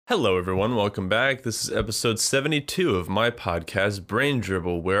Hello, everyone. Welcome back. This is episode 72 of my podcast, Brain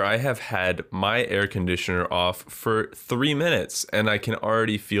Dribble, where I have had my air conditioner off for 3 minutes and I can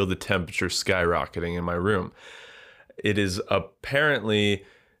already feel the temperature skyrocketing in my room. It is apparently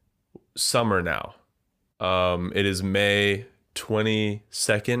summer now. It is May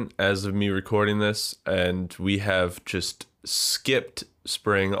 22nd as of me recording this, and we have just skipped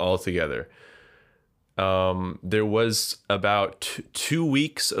spring altogether. There was about 2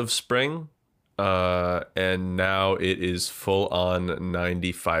 weeks of spring, and now it is full on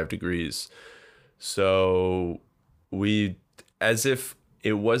 95 degrees. So as if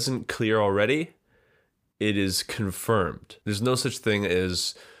it wasn't clear already, it is confirmed. There's no such thing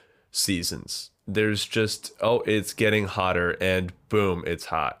as seasons. There's just, it's getting hotter and boom, it's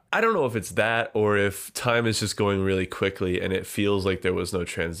hot. I don't know if it's that or if time is just going really quickly and it feels like there was no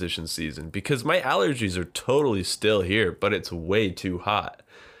transition season, because my allergies are totally still here, but it's way too hot.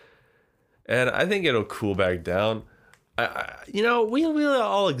 And I think it'll cool back down. We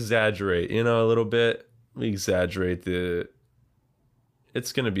all exaggerate, a little bit. We exaggerate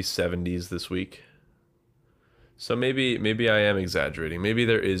it's going to be 70s this week. So maybe I am exaggerating. Maybe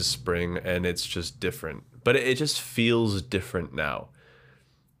there is spring and it's just different. But it just feels different now.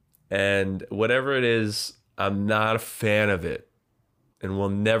 And whatever it is, I'm not a fan of it. And we'll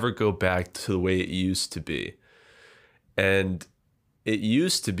never go back to the way it used to be. And it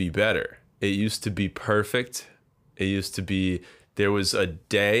used to be better. It used to be perfect. It used to be, there was a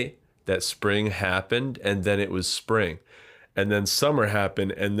day that spring happened and then it was spring. And then summer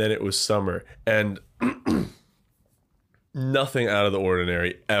happened and then it was summer. And nothing out of the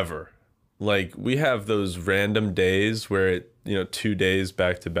ordinary ever. Like, we have those random days where 2 days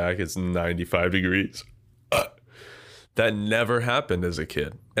back to back it's 95 degrees. That never happened as a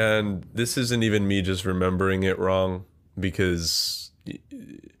kid. And this isn't even me just remembering it wrong, because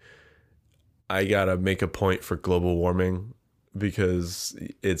I gotta make a point for global warming, because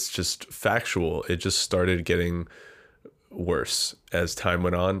it's just factual. It just started getting worse as time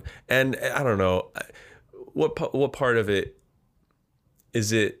went on. And I don't know, what part of it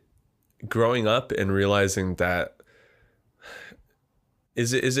is it growing up and realizing that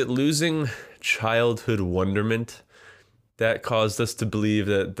is it losing childhood wonderment that caused us to believe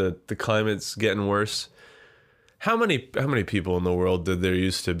that the climate's getting worse? How many people in the world did there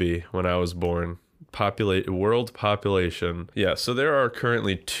used to be when I was born? World population. Yeah, so there are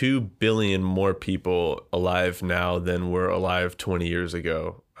currently 2 billion more people alive now than were alive 20 years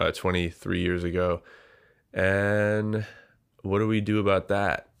ago, 23 years ago. And what do we do about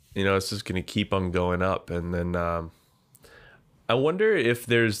that? It's just going to keep on going up. And then I wonder if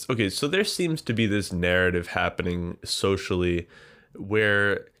so there seems to be this narrative happening socially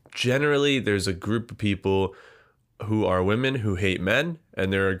where generally there's a group of people who are women who hate men,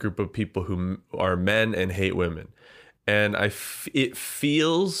 and there are a group of people who are men and hate women. And it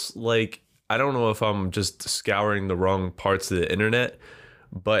feels like, I don't know if I'm just scouring the wrong parts of the internet,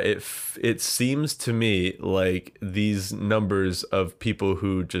 but it seems to me like these numbers of people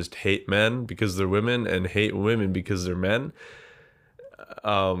who just hate men because they're women and hate women because they're men,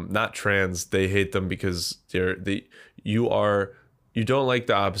 not trans, they hate them because you don't like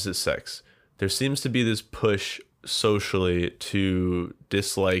the opposite sex. There seems to be this push socially to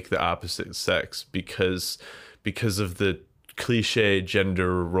dislike the opposite sex because of the cliche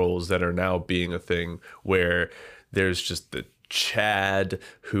gender roles that are now being a thing, where there's just the Chad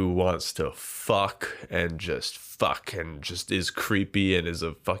who wants to fuck and just is creepy and is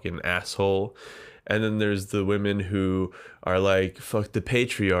a fucking asshole. And then there's the women who are like, fuck the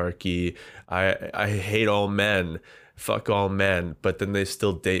patriarchy, I hate all men, fuck all men, but then they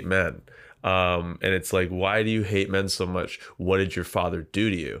still date men. And it's like, why do you hate men so much? What did your father do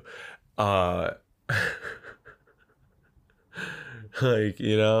to you?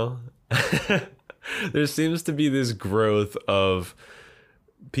 There seems to be this growth of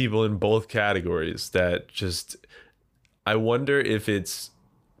people in both categories that just, I wonder if it's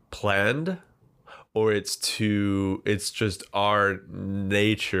planned or it's just our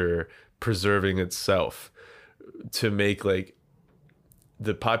nature preserving itself to make, like,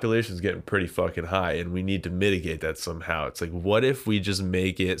 the population's getting pretty fucking high and we need to mitigate that somehow. It's like, what if we just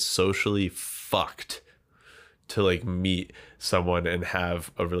make it socially fucked to, like, meet someone and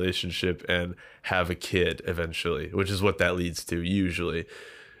have a relationship and have a kid eventually, which is what that leads to usually.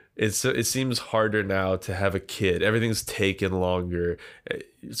 It seems harder now to have a kid. Everything's taken longer.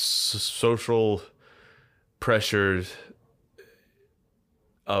 Social pressures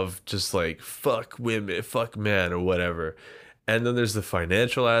of just like, fuck women, fuck men, or whatever. And then there's the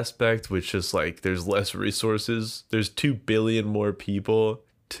financial aspect, which is like, there's less resources. There's 2 billion more people.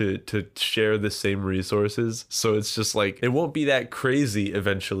 to share the same resources. So it's just like, it won't be that crazy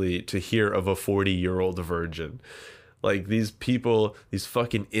eventually to hear of a 40-year-old virgin. Like these people, these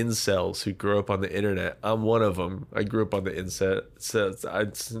fucking incels who grew up on the internet. I'm one of them. I grew up on the internet. So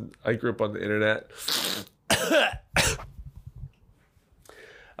I grew up on the internet.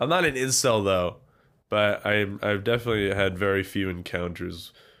 I'm not an incel though, but I've definitely had very few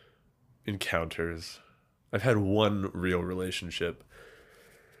encounters. I've had one real relationship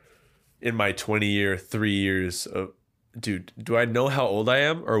in my 3 years of, dude, do I know how old I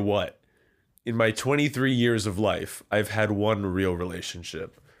am or what? In my 23 years of life, I've had one real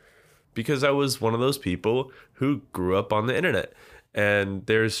relationship because I was one of those people who grew up on the internet and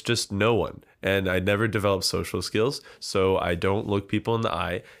there's just no one. And I never developed social skills, so I don't look people in the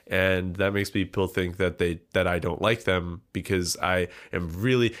eye, and that makes people think that I don't like them because I am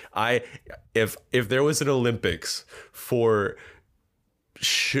really if there was an Olympics for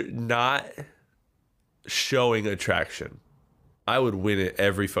not showing attraction, I would win it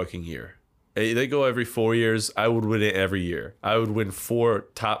every fucking year. They go every 4 years. I would win it every year. I would win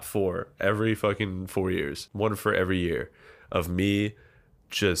top four every fucking 4 years. One for every year of me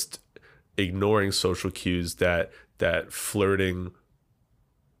just ignoring social cues that flirting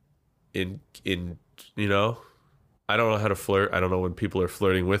in you know, I don't know how to flirt. I don't know when people are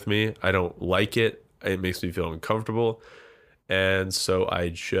flirting with me. I don't like it. It makes me feel uncomfortable. And so I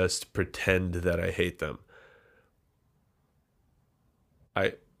just pretend that I hate them.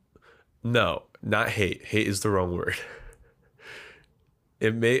 No, not hate. Hate is the wrong word.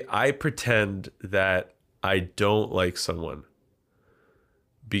 I pretend that I don't like someone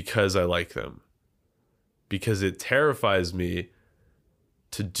because I like them. Because it terrifies me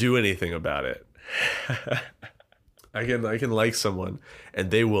to do anything about it. I can like someone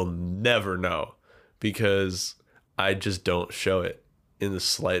and they will never know because I just don't show it in the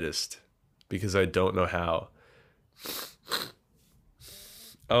slightest because I don't know how.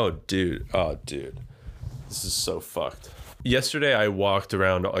 Oh, dude. This is so fucked. Yesterday, I walked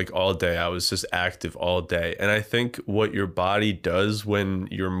around like all day. I was just active all day. And I think what your body does when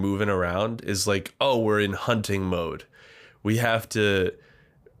you're moving around is like, oh, we're in hunting mode. We have to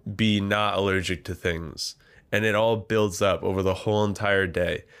be not allergic to things. And it all builds up over the whole entire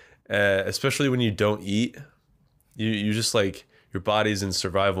day. Especially when you don't eat. You just like, your body's in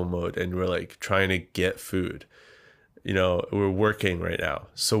survival mode and we're like trying to get food. You know, we're working right now,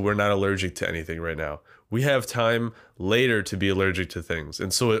 so we're not allergic to anything right now. We have time later to be allergic to things.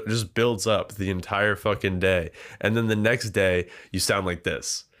 And so it just builds up the entire fucking day. And then the next day, you sound like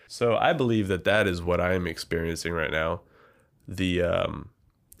this. So I believe that is what I'm experiencing right now. The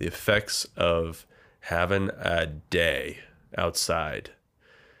effects of having a day outside.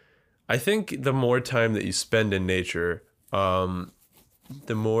 I think the more time that you spend in nature, the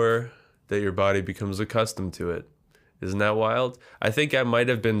more that your body becomes accustomed to it. Isn't that wild? I think I might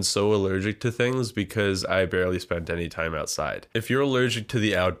have been so allergic to things because I barely spent any time outside. If you're allergic to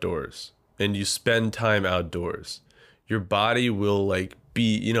the outdoors and you spend time outdoors, your body will like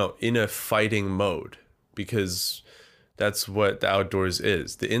be, you know, in a fighting mode because that's what the outdoors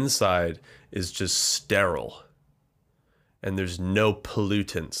is. The inside is just sterile and there's no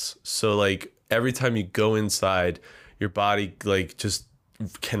pollutants. So like every time you go inside, your body like just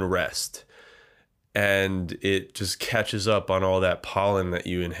can rest. And it just catches up on all that pollen that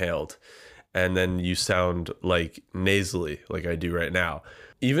you inhaled. And then you sound like nasally, like I do right now.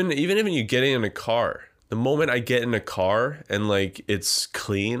 Even if you get in a car, the moment I get in a car and like it's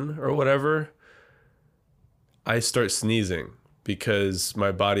clean or whatever, I start sneezing because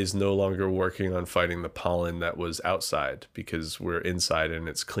my body's no longer working on fighting the pollen that was outside because we're inside and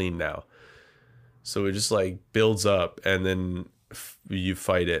it's clean now. So it just like builds up and then you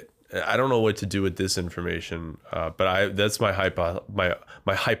fight it. I don't know what to do with this information, but that's my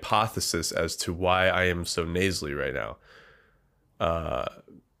hypothesis as to why I am so nasally right now.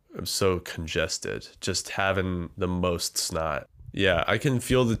 I'm so congested, just having the most snot. Yeah, I can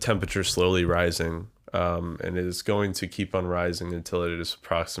feel the temperature slowly rising, and it is going to keep on rising until it is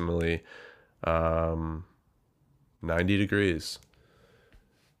approximately 90 degrees.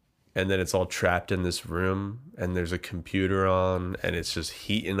 And then it's all trapped in this room and there's a computer on and it's just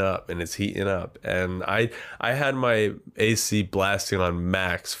heating up and it's heating up. And I had my AC blasting on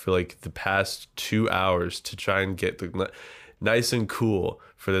max for like the past 2 hours to try and get nice and cool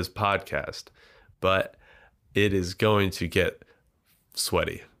for this podcast. But it is going to get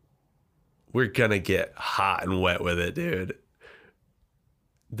sweaty. We're going to get hot and wet with it, dude.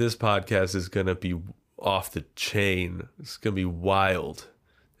 This podcast is going to be off the chain. It's going to be wild.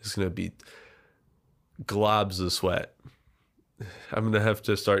 It's going to be globs of sweat. I'm gonna have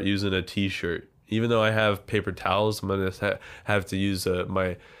to start using a t-shirt. Even though I have paper towels, I'm gonna have to use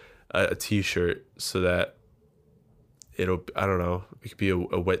a t-shirt so that I don't know, it could be a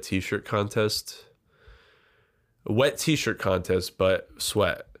wet t-shirt contest. A wet t-shirt contest, but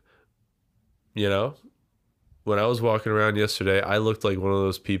sweat. You know? When I was walking around yesterday, I looked like one of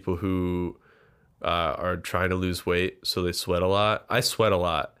those people who are trying to lose weight, so they sweat a lot. I sweat a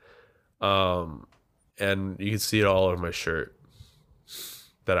lot. And you can see it all over my shirt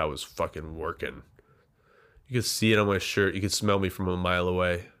that I was fucking working. You could see it on my shirt. You could smell me from a mile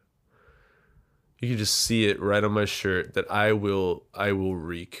away. You can just see it right on my shirt that I will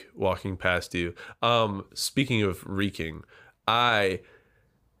reek walking past you. Speaking of reeking, I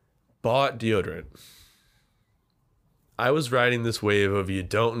bought deodorant. I was riding this wave of you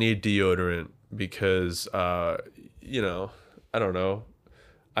don't need deodorant because, you know, I don't know.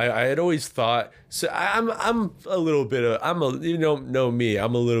 I had always thought, so I'm a little bit of, you don't know me,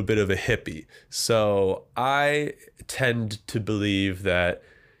 I'm a little bit of a hippie. So I tend to believe that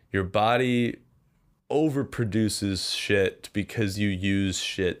your body overproduces shit because you use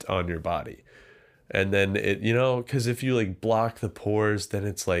shit on your body. And then it, you know, because if you like block the pores, then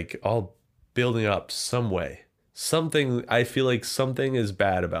it's like all building up some way. Something, I feel like something is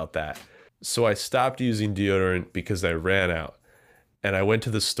bad about that. So I stopped using deodorant because I ran out. And I went to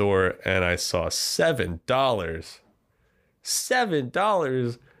the store and I saw $7.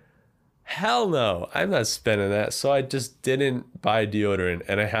 $7? Hell no, I'm not spending that. So I just didn't buy deodorant,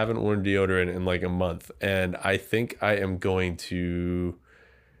 and I haven't worn deodorant in like a month. And I think I am going to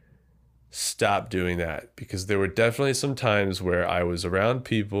stop doing that because there were definitely some times where I was around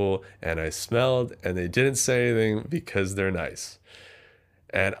people and I smelled and they didn't say anything because they're nice.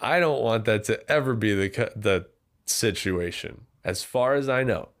 And I don't want that to ever be the situation. As far as I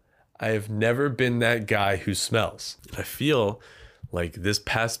know, I have never been that guy who smells. I feel like this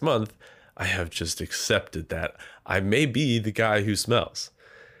past month, I have just accepted that I may be the guy who smells.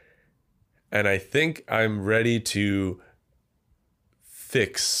 And I think I'm ready to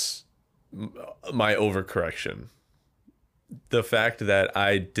fix my overcorrection. The fact that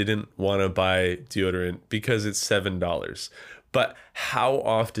I didn't want to buy deodorant because it's $7. But how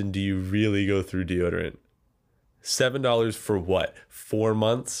often do you really go through deodorant? $7 for what? 4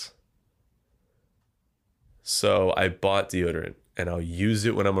 months? So I bought deodorant and I'll use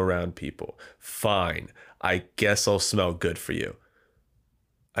it when I'm around people. Fine. I guess I'll smell good for you.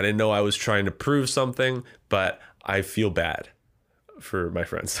 I didn't know I was trying to prove something, but I feel bad for my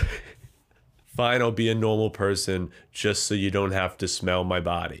friends. Fine, I'll be a normal person just so you don't have to smell my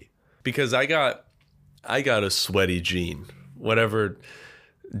body. Because I got a sweaty gene. Whatever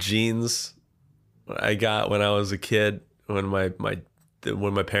genes I got when I was a kid, when my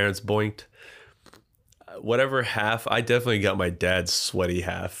parents boinked, whatever half, I definitely got my dad's sweaty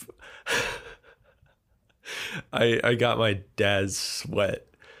half. I got my dad's sweat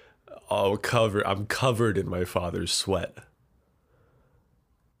all covered. I'm covered in my father's sweat.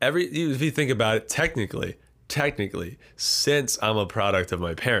 If you think about it, technically, since I'm a product of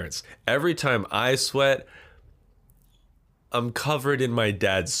my parents, every time I sweat, I'm covered in my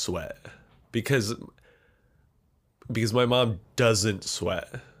dad's sweat. Because my mom doesn't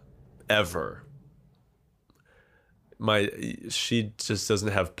sweat ever. She just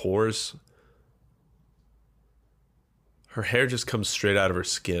doesn't have pores. Her hair just comes straight out of her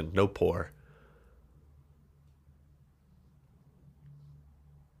skin, no pore.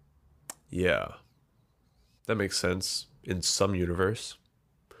 Yeah. That makes sense in some universe.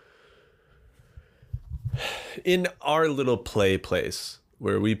 In our little place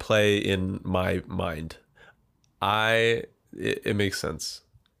where we play in my mind, it makes sense.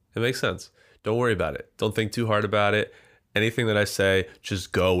 It makes sense. Don't worry about it. Don't think too hard about it. Anything that I say,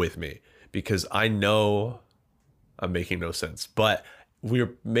 just go with me because I know I'm making no sense, but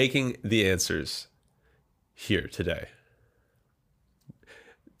we're making the answers here today.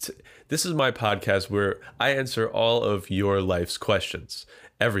 This is my podcast where I answer all of your life's questions,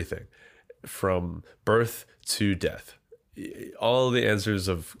 everything from birth to death. All the answers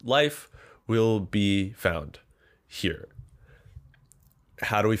of life will be found here.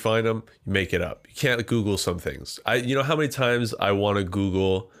 How do we find them? You make it up. You can't Google some things. You know how many times I want to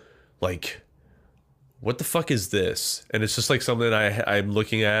Google, like, what the fuck is this? And it's just like something I'm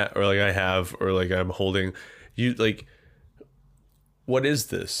looking at, or like I have, or like I'm holding. You like, what is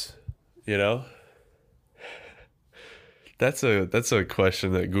this? You know? That's a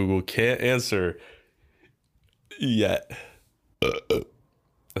question that Google can't answer yet.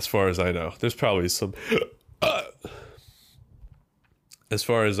 As far as I know, there's probably some. As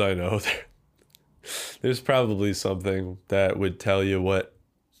far as I know, There's probably something that would tell you what,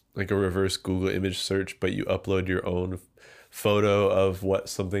 like a reverse Google image search, but you upload your own photo of what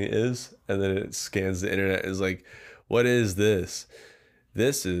something is, and then it scans the internet and is like, what is this?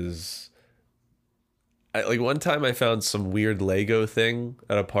 This is like one time I found some weird Lego thing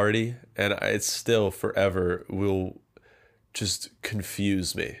at a party, and it still forever will just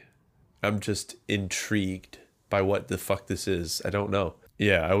confuse me. I'm just intrigued by what the fuck this is. I don't know.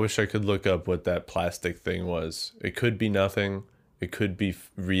 Yeah, I wish I could look up what that plastic thing was. It could be nothing. It could be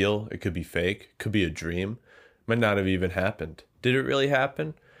real. It could be fake. It could be a dream. Might not have even happened. Did it really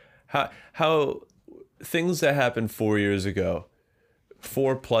happen? How things that happened 4 years ago,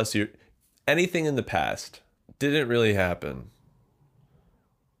 4+ years, anything in the past didn't really happen.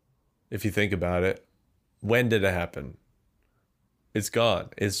 If you think about it, when did it happen? It's gone.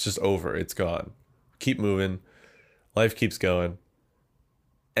 It's just over. It's gone. Keep moving. Life keeps going.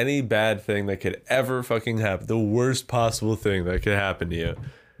 Any bad thing that could ever fucking happen, the worst possible thing that could happen to you,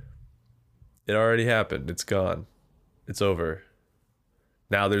 it already happened. It's gone. It's over.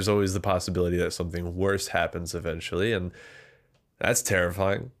 Now there's always the possibility that something worse happens eventually, and that's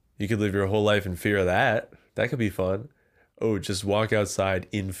terrifying. You could live your whole life in fear of that. That could be fun. Oh, just walk outside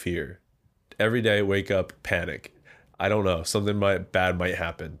in fear. Every day, wake up, panic. I don't know. Something bad might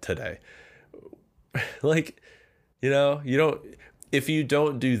happen today. Like, you don't. If you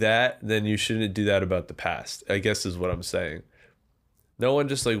don't do that, then you shouldn't do that about the past, I guess is what I'm saying. No one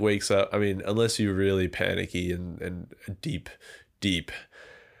just like wakes up. I mean, unless you're really panicky and deep.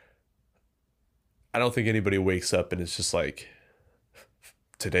 I don't think anybody wakes up and it's just like,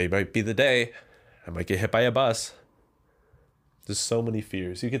 today might be the day. I might get hit by a bus. There's so many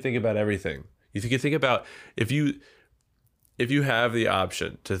fears. You can think about everything. You can think about if you have the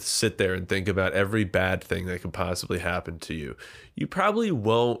option to sit there and think about every bad thing that could possibly happen to you, you probably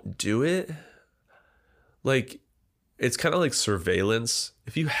won't do it. Like, it's kind of like surveillance.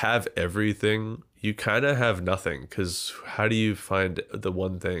 If you have everything, you kind of have nothing, because how do you find the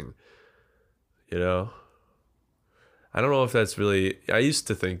one thing? You know? I don't know if that's really, I used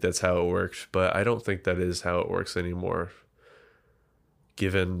to think that's how it worked, but I don't think that is how it works anymore.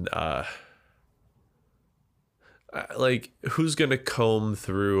 Given, like, who's going to comb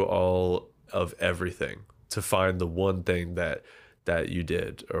through all of everything to find the one thing that you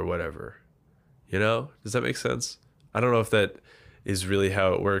did or whatever? You know? Does that make sense? I don't know if that is really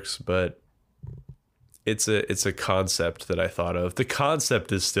how it works, but it's a concept that I thought of. The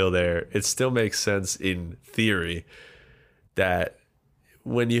concept is still there. It still makes sense in theory that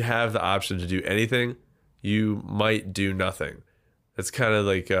when you have the option to do anything, you might do nothing. That's kind of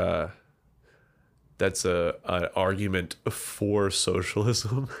like that's an argument for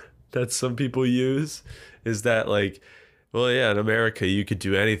socialism that some people use, is that like, well, yeah, in America you could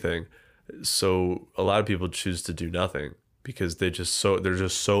do anything, so a lot of people choose to do nothing because they're just so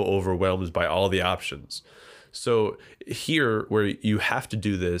overwhelmed by all the options. So here, where you have to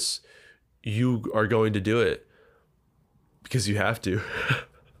do this, you are going to do it because you have to.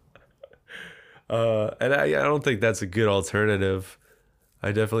 And I don't think that's a good alternative.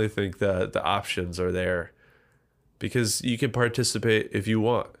 I definitely think that the options are there because you can participate if you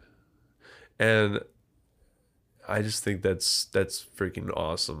want. And I just think that's freaking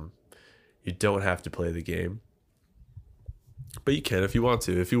awesome. You don't have to play the game, but you can if you want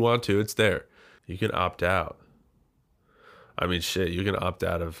to. If you want to, it's there. You can opt out. I mean, shit, you can opt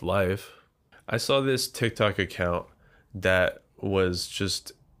out of life. I saw this TikTok account that was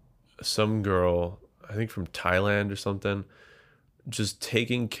just some girl, I think from Thailand or something, just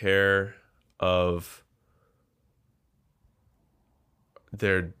taking care of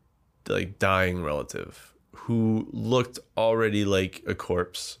their like dying relative who looked already like a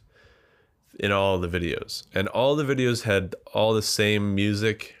corpse in all the videos. And all the videos had all the same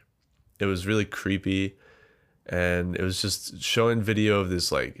music. It was really creepy. And it was just showing video of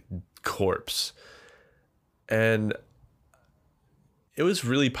this like corpse. And it was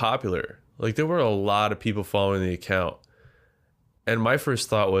really popular. Like there were a lot of people following the account. And my first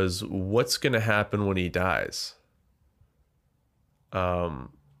thought was, what's going to happen when he dies?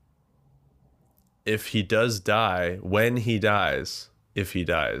 If he does die, when he dies, if he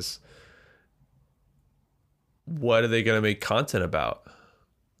dies, what are they going to make content about?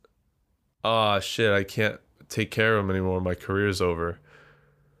 Oh, shit, I can't take care of him anymore. My career's over.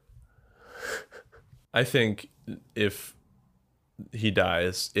 I think if he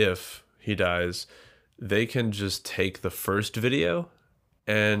dies, they can just take the first video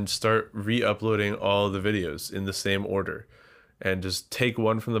and start re-uploading all the videos in the same order and just take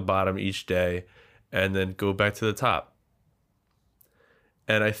one from the bottom each day and then go back to the top.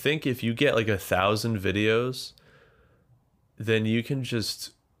 And I think if you get like 1,000 videos, then you can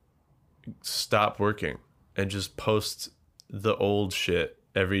just stop working and just post the old shit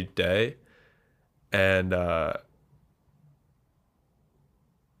every day and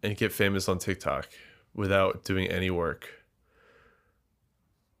get famous on TikTok without doing any work.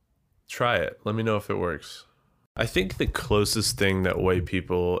 Try it. Let me know if it works. I think the closest thing that white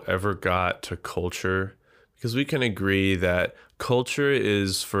people ever got to culture, because we can agree that culture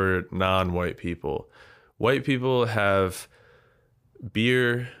is for non-white people. White people have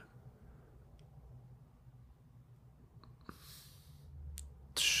beer,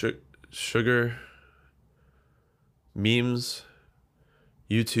 sugar, memes,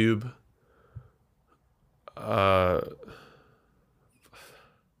 YouTube,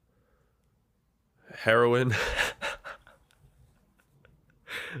 heroin,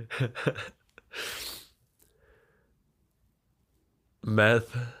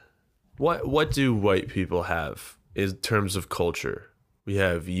 meth. What do white people have in terms of culture? We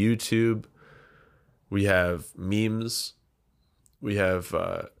have YouTube, we have memes, we have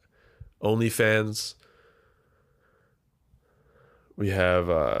OnlyFans, we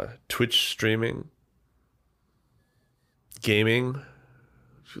have Twitch streaming, gaming.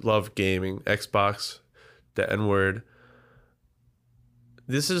 Love gaming, Xbox, the N-word.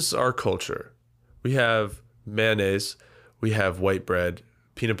 This is our culture. We have mayonnaise, we have white bread,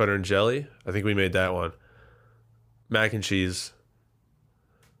 peanut butter and jelly. I think we made that one. Mac and cheese.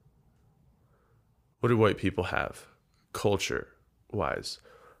 What do white people have? Culture wise.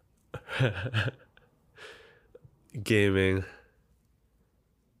 Gaming,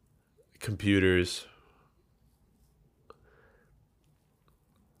 computers,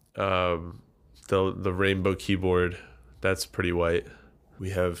 the rainbow keyboard, that's pretty white. We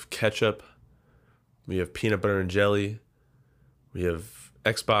have ketchup, we have peanut butter and jelly, we have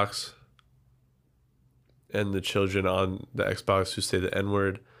Xbox, and the children on the Xbox who say the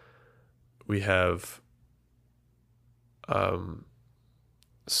N-word. We have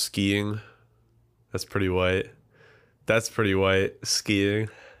skiing. That's pretty white. That's pretty white. Skiing.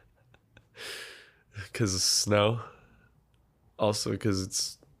 Because of snow. Also because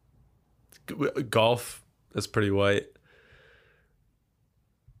it's golf. That's pretty white.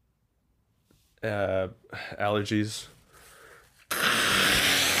 Allergies.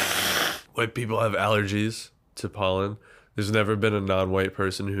 White people have allergies to pollen. There's never been a non-white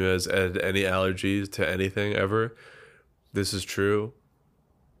person who has had any allergies to anything ever. This is true.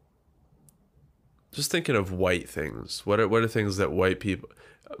 Just thinking of white things. What are things that white people...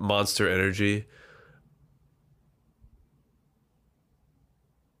 Monster Energy.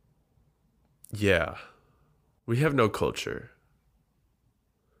 Yeah. We have no culture.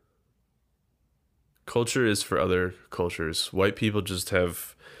 Culture is for other cultures. White people just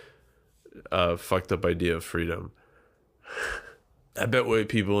have a fucked up idea of freedom. I bet white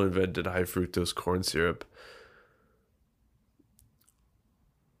people invented high fructose corn syrup.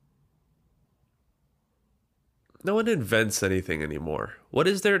 No one invents anything anymore. What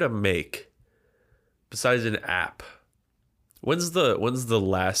is there to make besides an app? When's the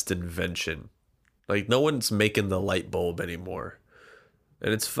last invention? Like, no one's making the light bulb anymore.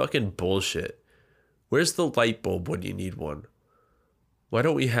 And it's fucking bullshit. Where's the light bulb when you need one? Why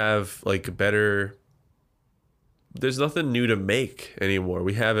don't we have like better... There's nothing new to make anymore.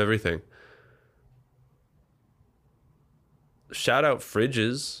 We have everything. Shout out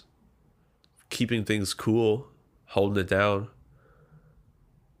fridges. Keeping things cool. Holding it down.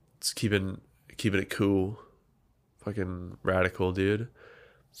 It's keeping it cool. Fucking radical, dude.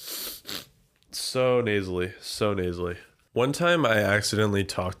 So nasally. So nasally. One time I accidentally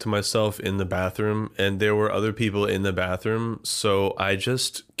talked to myself in the bathroom and there were other people in the bathroom, so I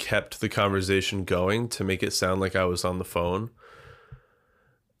just kept the conversation going to make it sound like I was on the phone.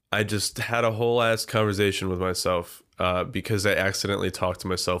 I just had a whole ass conversation with myself because I accidentally talked to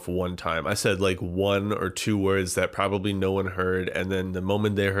myself one time. I said like one or two words that probably no one heard, and then the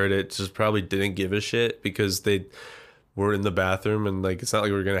moment they heard it, just probably didn't give a shit because they were in the bathroom, and like it's not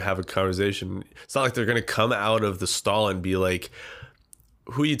like we're gonna have a conversation. It's not like they're gonna come out of the stall and be like,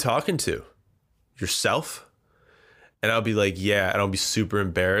 "Who are you talking to? Yourself?" And I'll be like, "Yeah," and I'll be super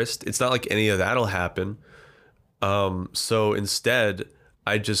embarrassed. It's not like any of that'll happen. So instead,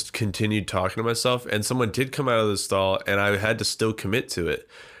 I just continued talking to myself, and someone did come out of the stall, and I had to still commit to it.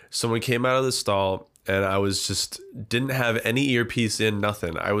 Someone came out of the stall, and I was just didn't have any earpiece in,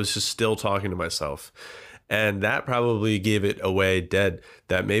 nothing. I was just still talking to myself. And that probably gave it away dead,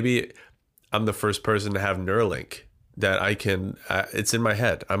 that maybe I'm the first person to have Neuralink, that I can, it's in my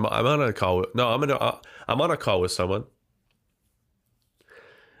head. I'm on a call with, no, I'm on a call with someone.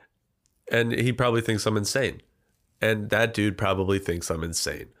 And he probably thinks I'm insane. And that dude probably thinks I'm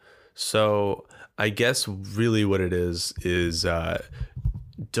insane. So I guess really what it is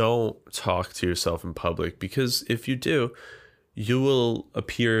don't talk to yourself in public, because if you do, you will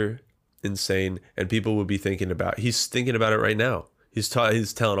appear insane and people will be he's thinking about it right now. He's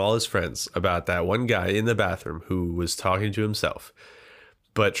telling all his friends about that one guy in the bathroom who was talking to himself,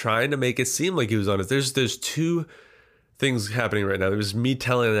 but trying to make it seem like he was honest. There's two things happening right now. There's me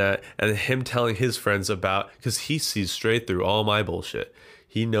telling that and him telling his friends about, because he sees straight through all my bullshit.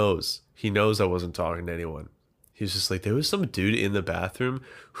 He knows I wasn't talking to anyone. He's just like, there was some dude in the bathroom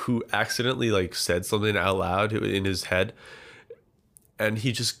who accidentally like said something out loud in his head, and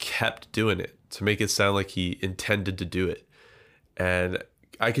he just kept doing it to make it sound like he intended to do it. And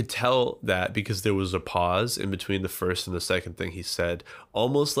I could tell that because there was a pause in between the first and the second thing he said,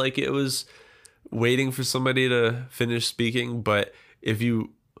 almost like it was waiting for somebody to finish speaking. But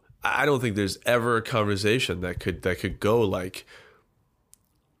I don't think there's ever a conversation that could go like,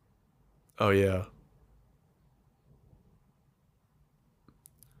 oh yeah,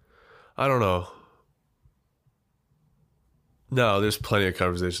 I don't know. No, there's plenty of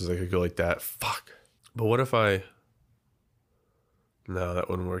conversations that could go like that. Fuck. But what if no, that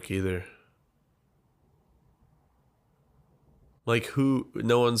wouldn't work either. Like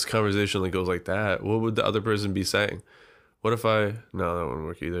no one's conversation that goes like that. What would the other person be saying? What if no, that wouldn't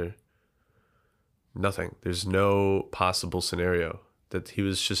work either. Nothing. There's no possible scenario that he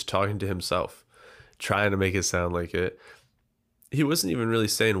was just talking to himself, trying to make it sound like it. He wasn't even really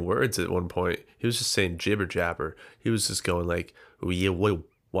saying words at one point. He was just saying jibber jabber. He was just going like, oh yeah, whoa,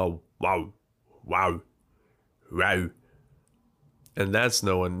 wow, wow, wow, wow. And that's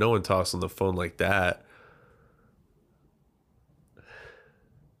no one talks on the phone like that.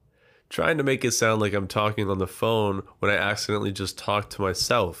 Trying to make it sound like I'm talking on the phone when I accidentally just talked to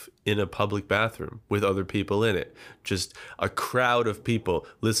myself in a public bathroom with other people in it. Just a crowd of people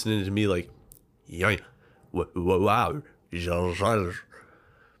listening to me like, yeah, wow.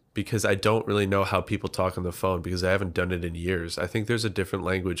 Because I don't really know how people talk on the phone because I haven't done it in years. I think there's a different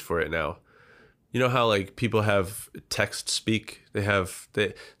language for it now. You know how like people have text speak? They have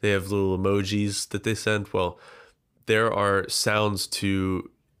little emojis that they send. Well, there are sounds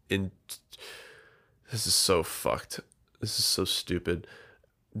this is so fucked. This is so stupid.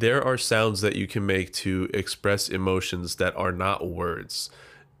 There are sounds that you can make to express emotions that are not words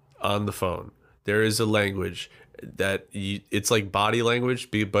on the phone. There is a language that it's like body language,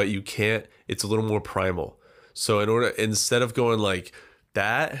 but you can't, it's a little more primal. So instead of going like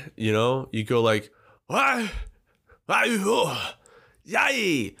that, you go like,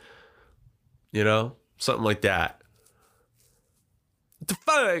 yay, something like that. What the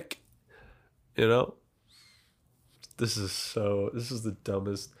fuck? This is the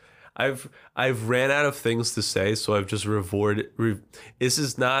dumbest. I've ran out of things to say, so I've just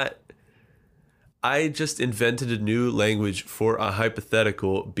I just invented a new language for a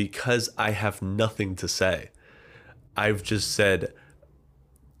hypothetical because I have nothing to say. I've just said,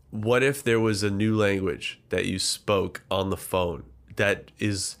 what if there was a new language that you spoke on the phone that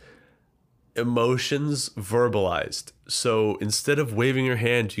is emotions verbalized? So instead of waving your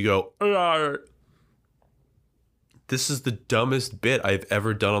hand, you go, "Arr." This is the dumbest bit I've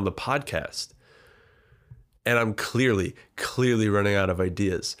ever done on the podcast. And I'm clearly running out of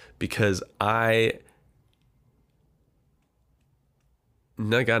ideas because I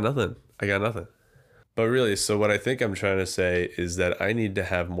got nothing. But really, so what I think I'm trying to say is that I need to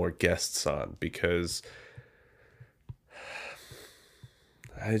have more guests on because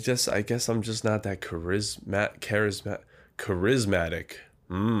I guess I'm just not that charismatic.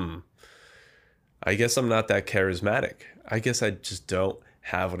 I guess I'm not that charismatic. I guess I just don't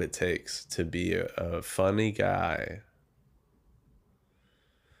have what it takes to be a funny guy.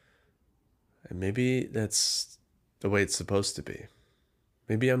 And maybe that's the way it's supposed to be.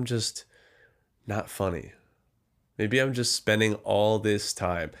 Maybe I'm just not funny. Maybe I'm just spending all this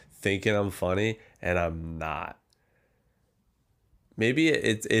time thinking I'm funny and I'm not. Maybe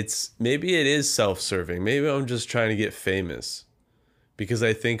it is self-serving. Maybe I'm just trying to get famous because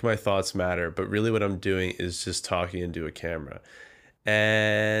I think my thoughts matter, but really what I'm doing is just talking into a camera.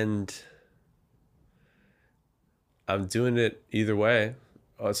 And I'm doing it either way.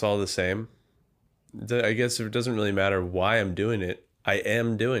 It's all the same. I guess it doesn't really matter why I'm doing it. I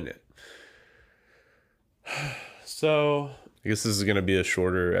am doing it. So I guess this is going to be a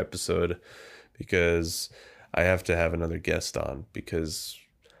shorter episode because I have to have another guest on because,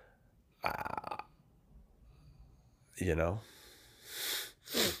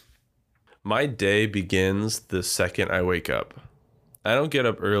 my day begins the second I wake up. I don't get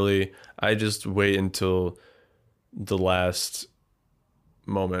up early. I just wait until the last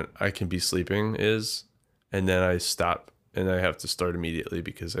moment I can be sleeping is, and then I stop and I have to start immediately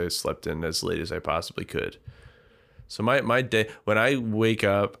because I slept in as late as I possibly could. So my day, when I wake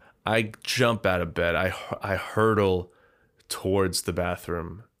up, I jump out of bed. I hurdle towards the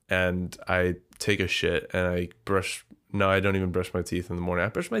bathroom and I take a shit and I brush. No, I don't even brush my teeth in the morning. I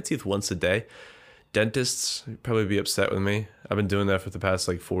brush my teeth once a day. Dentists would probably be upset with me. I've been doing that for the past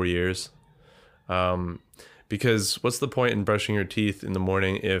like 4 years. Because what's the point in brushing your teeth in the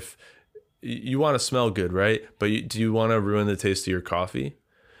morning if you want to smell good, right? But do you want to ruin the taste of your coffee?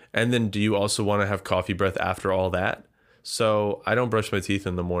 And then do you also want to have coffee breath after all that? So I don't brush my teeth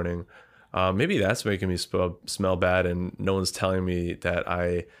in the morning. Maybe that's making me smell bad and no one's telling me that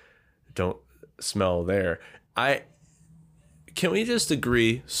I don't smell there. Can we just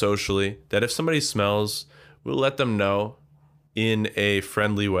agree socially that if somebody smells, we'll let them know in a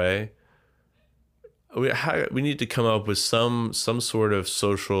friendly way? We need to come up with some sort of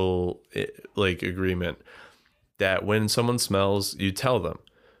social like agreement that when someone smells, you tell them.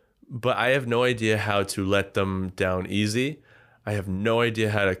 But I have no idea how to let them down easy. I have no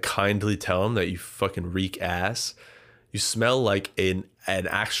idea how to kindly tell them that you fucking reek ass. You smell like an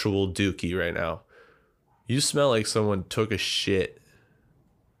actual dookie right now. You smell like someone took a shit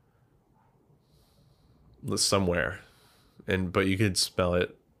somewhere, but you could smell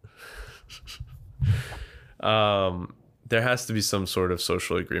it. There has to be some sort of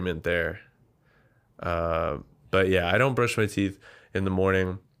social agreement there. But yeah, I don't brush my teeth in the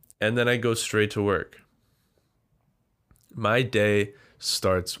morning, and then I go straight to work. My day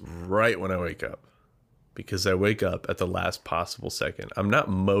starts right when I wake up because I wake up at the last possible second. I'm not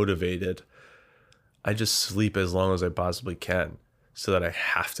motivated. I just sleep as long as I possibly can so that I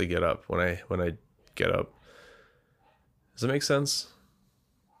have to get up when I get up. Does that make sense?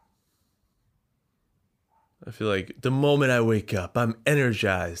 I feel like the moment I wake up, I'm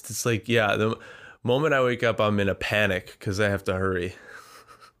energized. It's like, yeah, the moment I wake up, I'm in a panic because I have to hurry.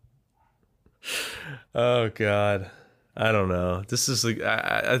 Oh, God. I don't know. This is like,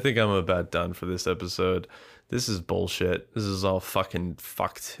 I think I'm about done for this episode. This is bullshit. This is all fucking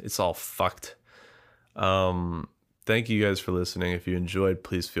fucked. It's all fucked. Thank you guys for listening. If you enjoyed,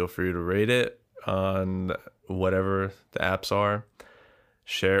 please feel free to rate it on whatever the apps are.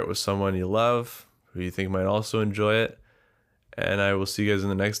 Share it with someone you love who you think might also enjoy it. And I will see you guys in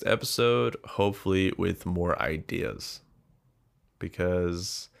the next episode, hopefully with more ideas.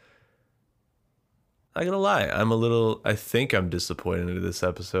 Because I'm not gonna lie, I think I'm disappointed in this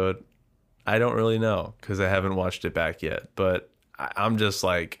episode. I don't really know because I haven't watched it back yet. But I'm just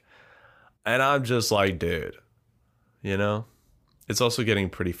like, dude, you know? It's also getting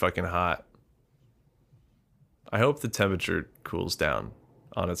pretty fucking hot. I hope the temperature cools down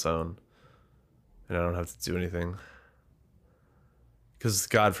on its own and I don't have to do anything. Because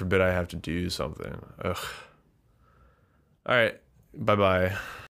God forbid I have to do something. Ugh. All right. Bye-bye.